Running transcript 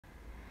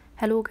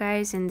Hello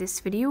guys, in this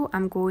video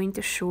I'm going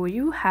to show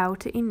you how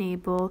to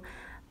enable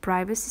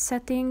privacy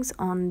settings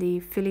on the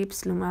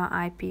Philips Lumea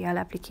IPL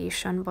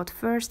application. But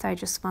first I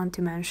just want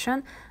to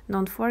mention,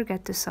 don't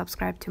forget to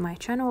subscribe to my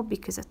channel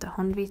because at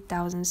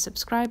 100,000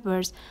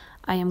 subscribers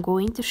I am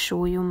going to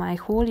show you my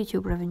whole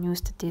YouTube revenue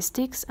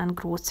statistics and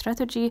growth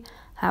strategy,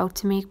 how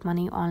to make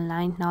money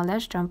online. Now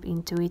let's jump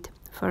into it.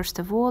 First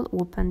of all,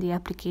 open the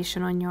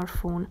application on your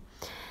phone.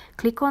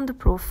 Click on the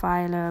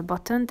profile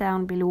button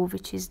down below,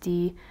 which is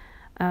the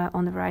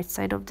on the right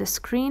side of the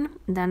screen.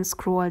 Then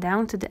scroll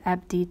down to the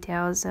app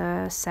details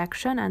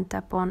section and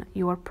tap on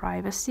your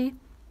privacy.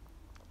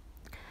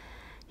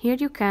 Here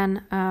you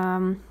can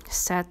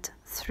set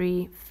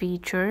 3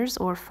 features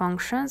or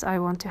functions. I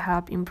want to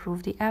help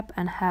improve the app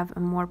and have a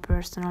more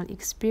personal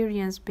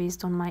experience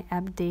based on my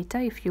app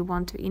data. If you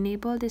want to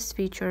enable this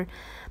feature,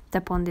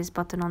 tap on this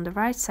button on the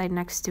right side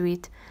next to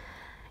it.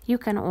 You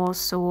can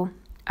also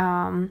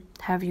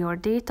have your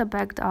data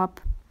backed up,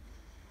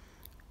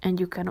 and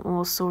you can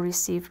also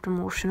receive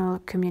promotional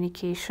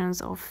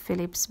communications of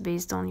Philips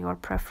based on your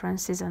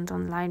preferences and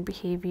online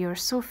behavior.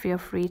 So feel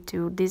free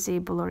to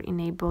disable or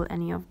enable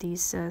any of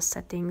these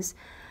settings.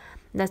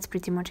 That's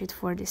pretty much it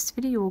for this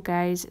video,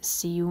 guys.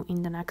 See you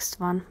in the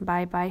next one.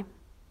 Bye bye.